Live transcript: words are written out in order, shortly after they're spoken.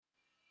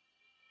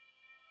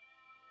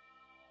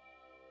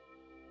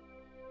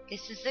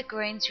This is the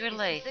Greens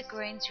Release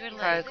Program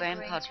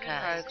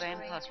Podcast.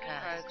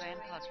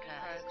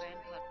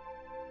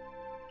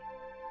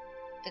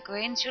 The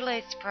Greens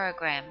Release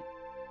Program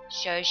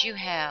shows you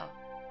how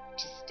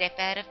to step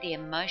out of the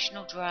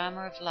emotional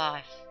drama of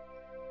life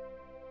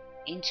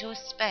into a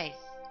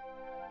space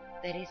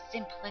that is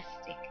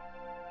simplistic,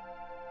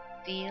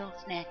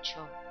 feels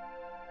natural,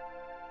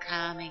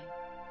 calming,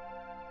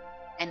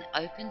 and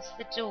opens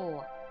the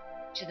door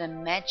to the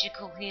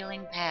magical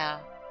healing power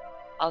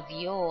of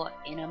your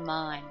inner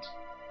mind.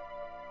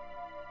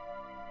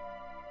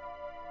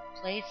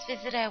 Please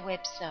visit our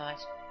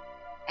website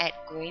at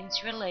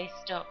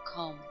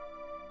greensrelease.com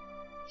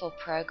for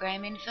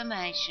program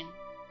information,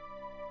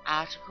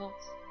 articles,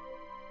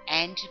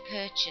 and to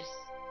purchase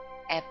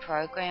our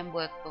program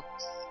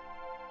workbooks.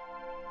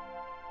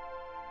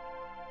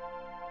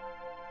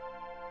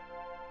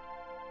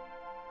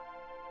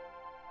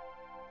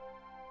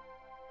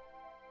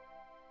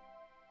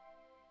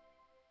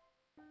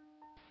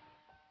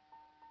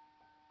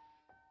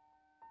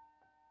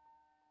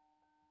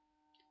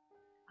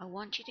 I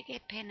want you to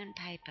get pen and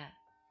paper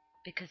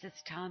because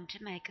it's time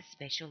to make a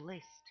special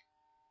list.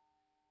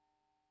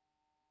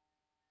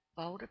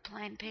 Fold a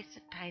plain piece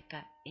of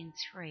paper in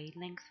 3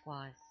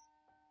 lengthwise.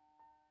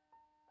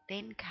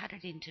 Then cut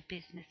it into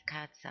business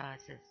card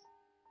sizes.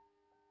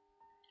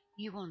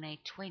 You will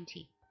need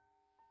 20.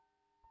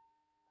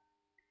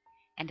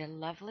 And a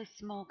lovely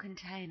small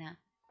container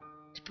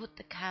to put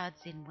the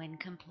cards in when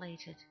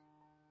completed.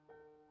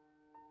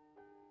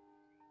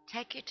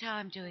 Take your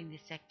time doing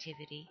this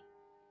activity.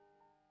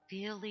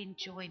 Feel the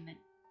enjoyment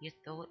your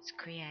thoughts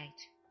create.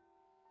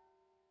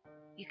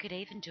 You could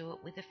even do it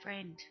with a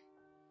friend.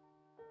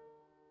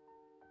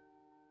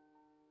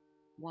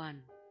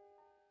 1.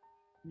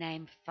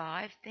 Name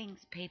 5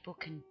 things people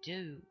can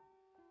do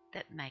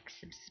that makes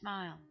them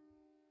smile.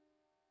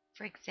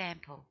 For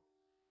example,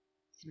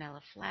 smell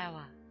a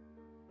flower,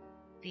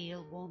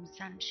 feel warm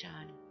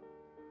sunshine,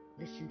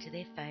 listen to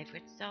their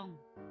favourite song,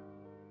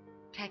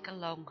 take a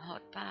long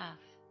hot bath,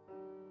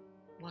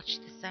 watch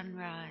the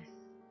sunrise,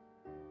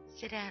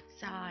 sit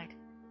outside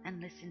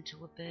and listen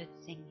to a bird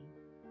singing.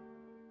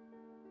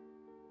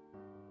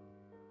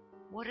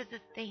 What are the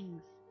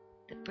things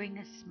that bring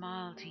a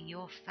smile to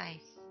your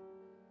face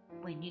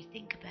when you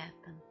think about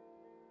them?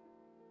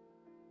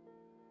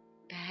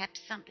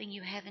 Perhaps something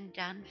you haven't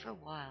done for a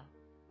while.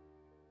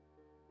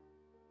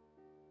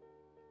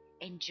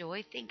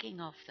 Enjoy thinking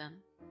of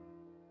them,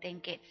 then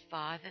get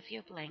 5 of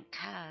your blank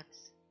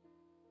cards.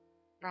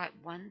 Write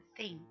 1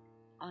 thing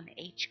on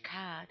each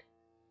card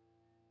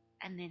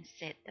and then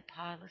set the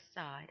pile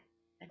aside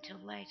until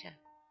later.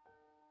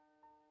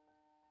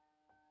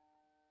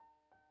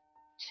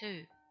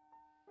 2.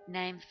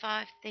 Name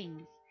 5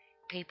 things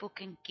people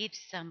can give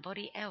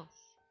somebody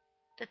else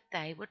that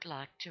they would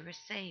like to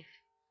receive.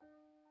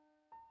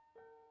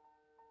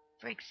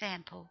 For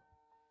example,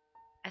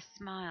 a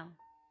smile,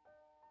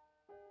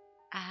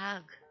 a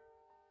hug,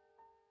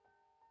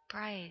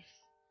 praise,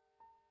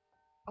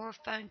 or a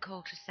phone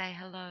call to say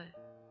hello.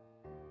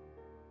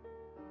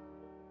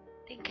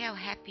 Think how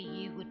happy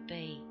you would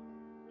be,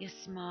 your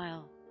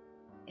smile,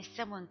 if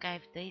someone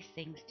gave these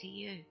things to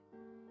you.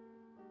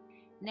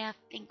 Now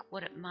think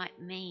what it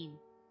might mean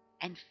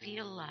and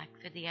feel like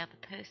for the other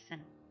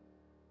person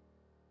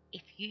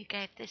if you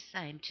gave the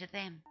same to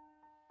them.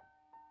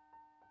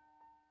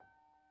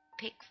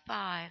 Pick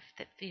 5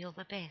 that feel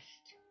the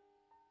best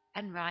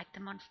and write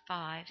them on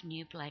 5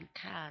 new blank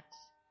cards,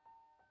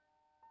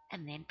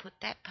 and then put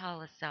that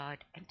pile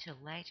aside until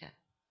later.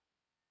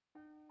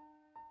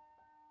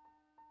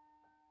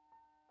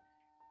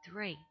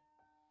 3.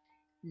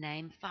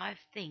 Name 5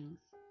 things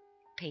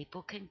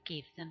people can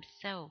give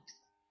themselves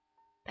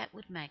that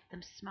would make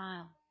them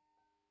smile.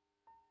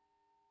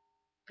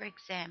 For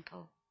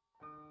example,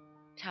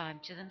 time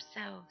to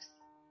themselves,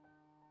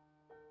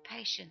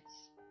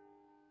 patience,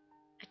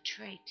 a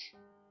treat,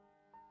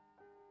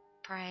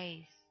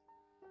 praise,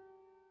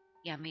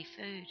 yummy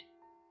food,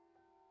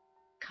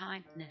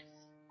 kindness.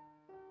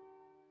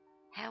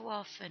 How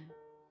often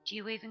do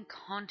you even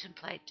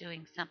contemplate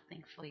doing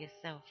something for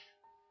yourself?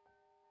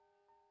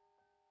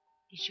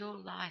 Is your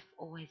life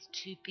always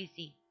too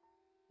busy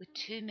with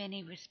too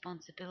many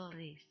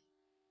responsibilities?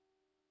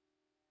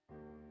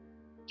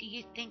 Do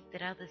you think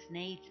that others'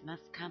 needs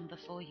must come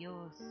before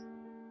yours?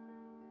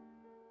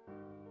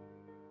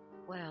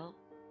 Well,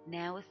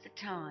 now is the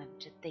time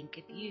to think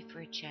of you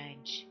for a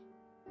change.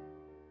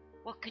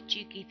 What could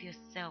you give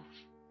yourself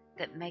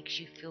that makes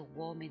you feel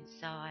warm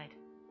inside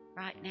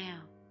right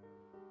now?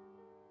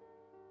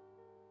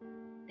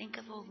 Think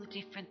of all the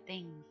different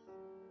things.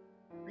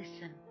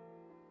 Listen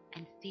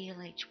and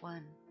feel each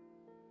one.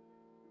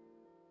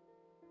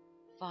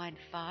 Find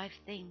 5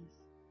 things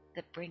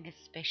that bring a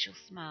special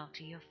smile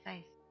to your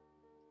face.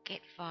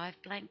 Get 5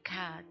 blank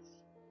cards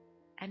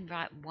and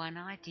write 1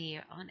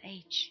 idea on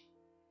each.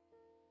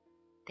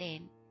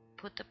 Then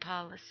put the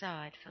pile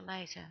aside for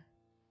later.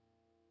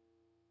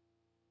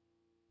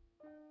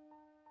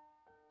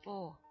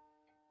 4.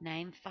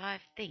 Name 5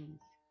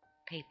 things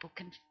people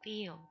can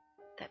feel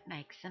that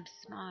makes them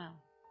smile.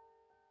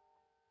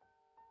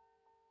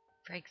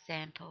 For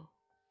example,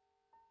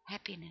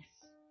 happiness,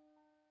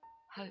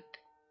 hope,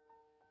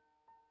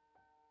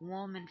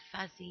 warm and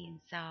fuzzy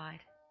inside.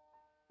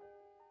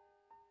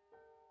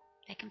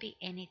 They can be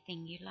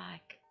anything you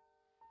like.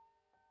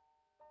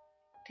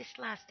 This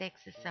last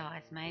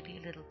exercise may be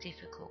a little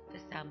difficult for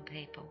some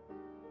people,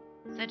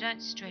 so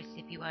don't stress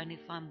if you only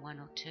find one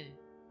or two.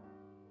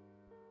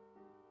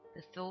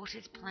 The thought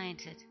is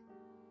planted,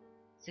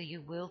 so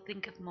you will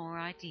think of more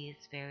ideas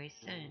very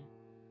soon.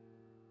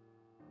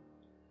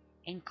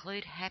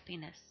 Include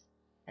happiness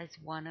as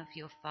one of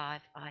your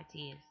 5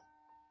 ideas.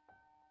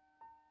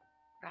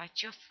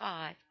 Write your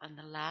 5 on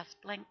the last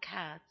blank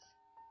cards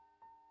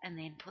and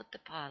then put the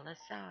pile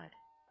aside.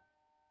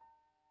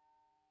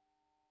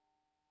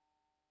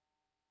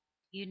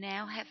 You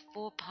now have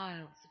 4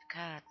 piles of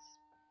cards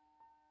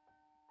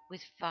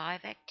with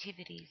 5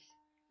 activities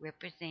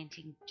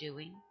representing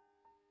doing,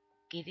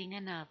 giving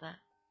another,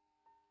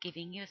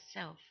 giving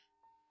yourself,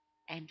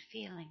 and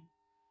feeling.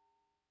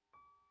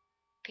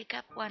 Pick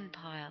up one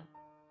pile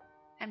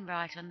and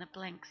write on the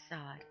blank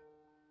side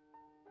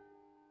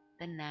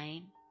the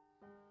name,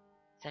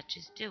 such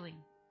as doing.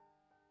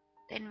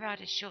 Then write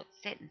a short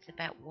sentence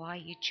about why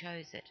you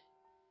chose it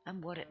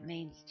and what it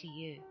means to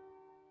you.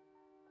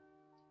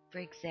 For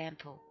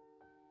example,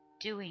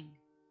 doing,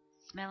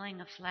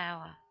 smelling a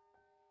flower.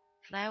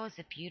 Flowers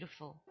are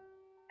beautiful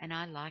and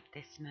I like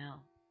their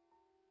smell.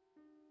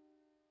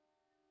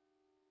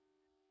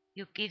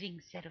 Your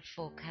giving set of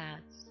 4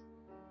 cards.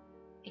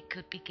 It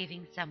could be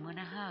giving someone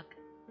a hug,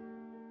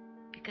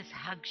 because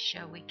hugs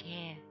show we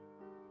care,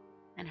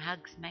 and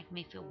hugs make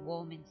me feel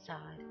warm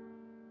inside.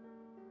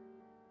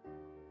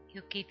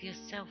 Your give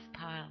yourself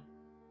pile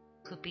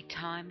could be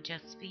time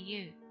just for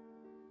you,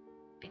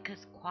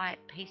 because quiet,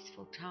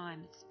 peaceful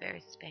time is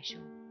very special.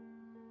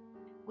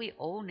 We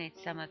all need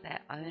some of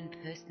our own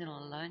personal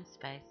alone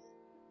space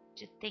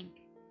to think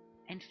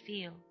and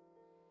feel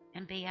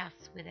and be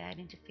us without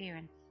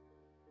interference.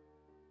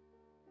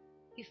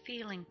 Your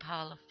feeling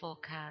pile of 4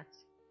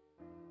 cards.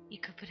 You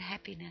could put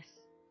happiness,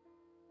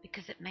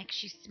 because it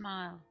makes you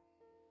smile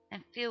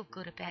and feel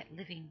good about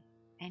living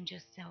and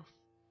yourself.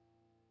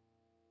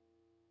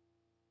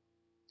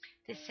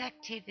 This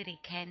activity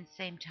can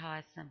seem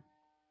tiresome,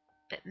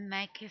 but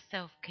make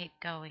yourself keep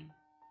going.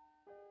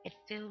 It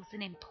feels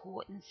an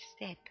important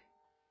step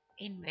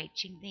in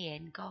reaching the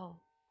end goal.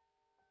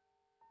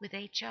 With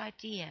each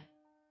idea,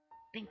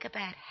 think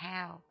about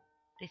how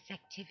this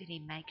activity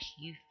makes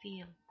you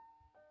feel.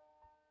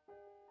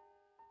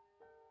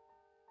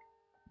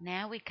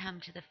 Now we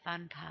come to the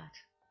fun part.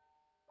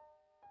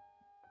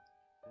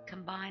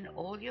 Combine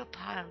all your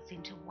piles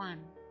into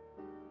one,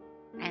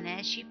 and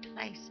as you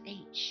place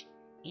each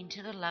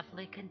into the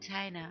lovely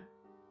container,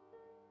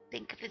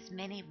 think of as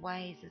many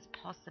ways as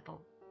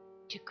possible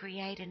to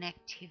create an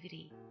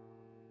activity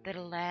that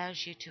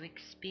allows you to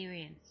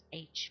experience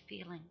each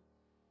feeling.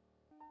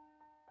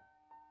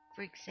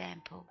 For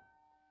example,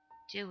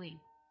 doing,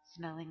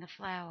 smelling a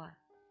flower.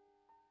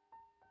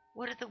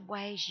 What are the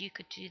ways you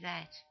could do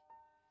that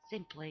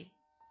simply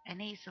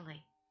and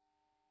easily,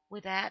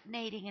 without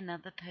needing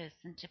another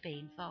person to be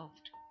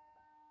involved?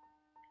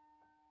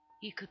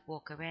 You could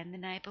walk around the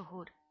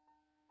neighbourhood,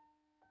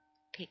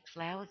 pick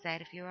flowers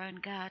out of your own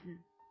garden,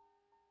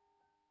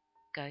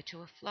 go to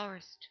a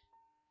florist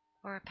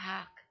or a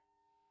park.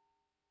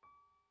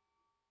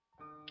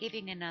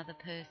 Giving another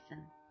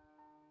person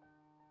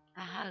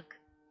a hug.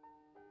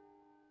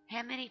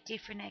 How many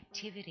different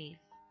activities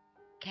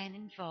can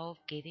involve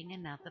giving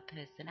another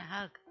person a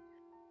hug?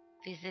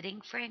 Visiting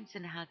friends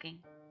and hugging.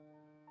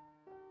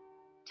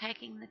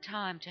 Taking the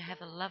time to have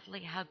a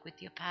lovely hug with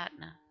your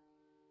partner.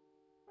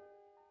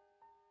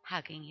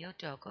 Hugging your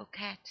dog or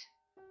cat.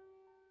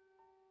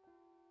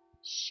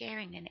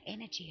 Sharing an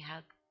energy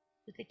hug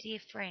with a dear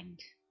friend.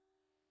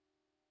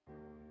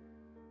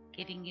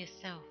 Giving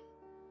yourself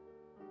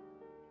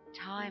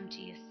time to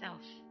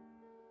yourself.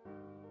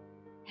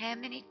 How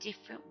many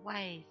different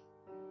ways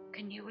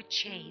can you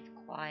achieve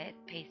quiet,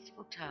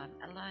 peaceful time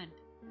alone?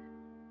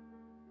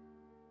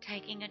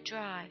 Taking a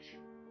drive,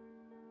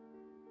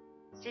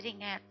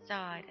 sitting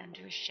outside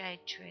under a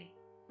shade tree,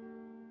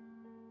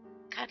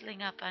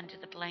 cuddling up under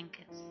the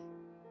blankets,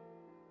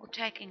 or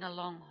taking a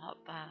long hot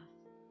bath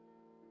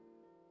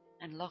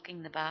and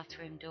locking the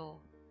bathroom door.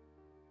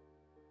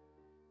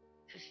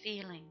 For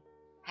feeling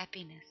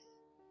happiness,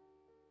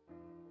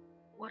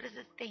 what are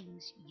the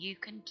things you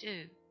can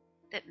do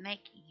that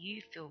make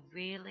you feel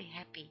really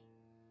happy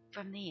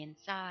from the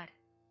inside?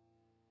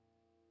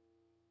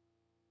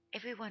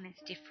 Everyone is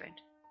different,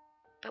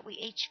 but we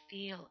each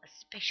feel a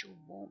special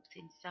warmth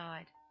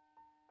inside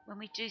when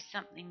we do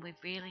something we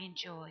really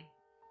enjoy.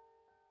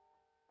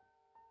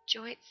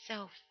 Joy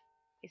itself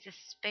is a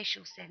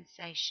special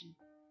sensation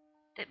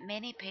that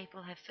many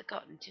people have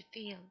forgotten to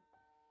feel.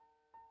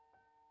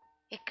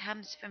 It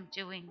comes from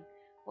doing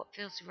what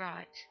feels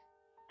right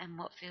and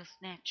what feels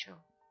natural.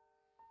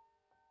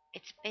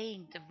 It's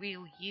being the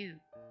real you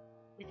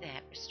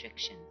without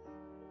restrictions.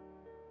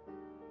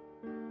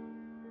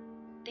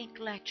 Think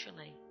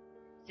laterally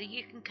so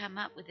you can come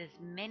up with as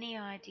many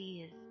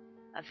ideas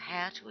of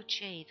how to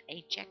achieve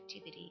each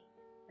activity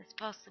as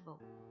possible.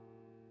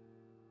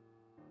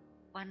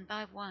 One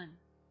by one,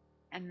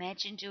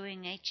 imagine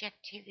doing each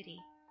activity.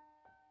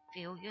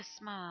 Feel your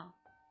smile.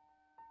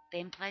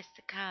 Then place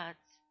the cards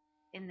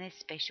in their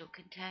special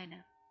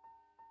container.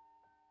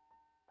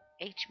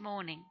 Each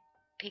morning,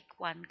 pick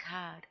one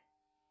card.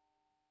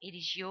 It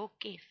is your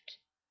gift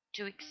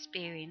to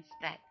experience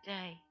that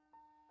day.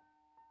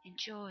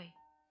 Enjoy.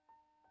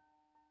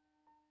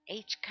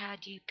 Each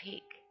card you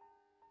pick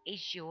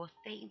is your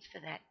theme for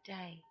that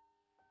day,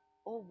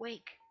 or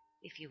week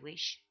if you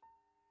wish.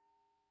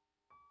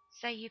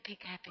 Say you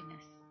pick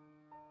happiness.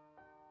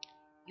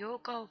 Your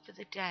goal for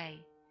the day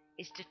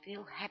is to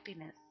feel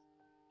happiness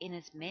in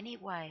as many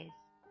ways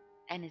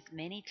and as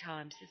many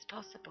times as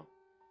possible.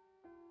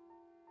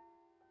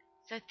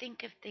 So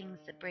think of things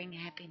that bring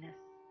happiness.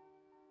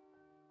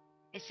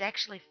 It's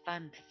actually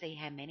fun to see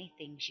how many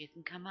things you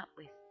can come up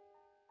with.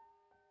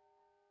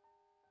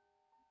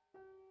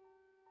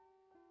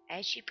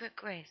 As you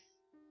progress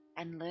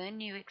and learn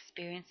new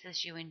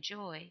experiences you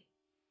enjoy,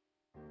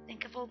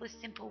 think of all the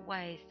simple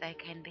ways they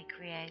can be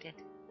created.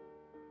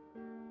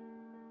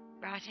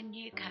 Write a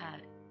new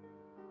card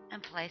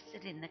and place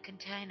it in the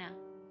container.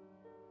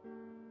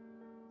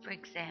 For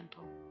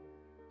example,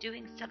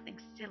 doing something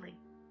silly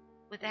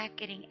without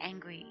getting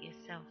angry at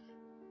yourself.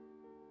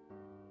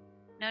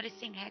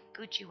 Noticing how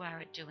good you are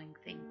at doing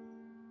things.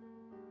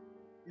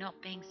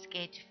 Not being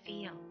scared to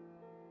feel.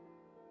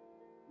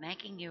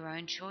 Making your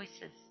own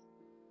choices.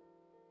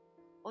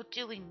 Or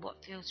doing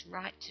what feels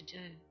right to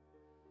do.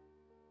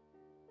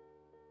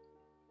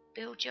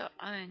 Build your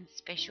own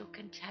special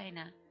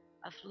container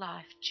of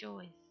life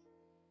joys.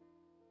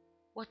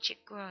 Watch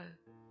it grow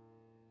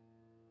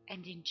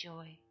and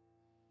enjoy.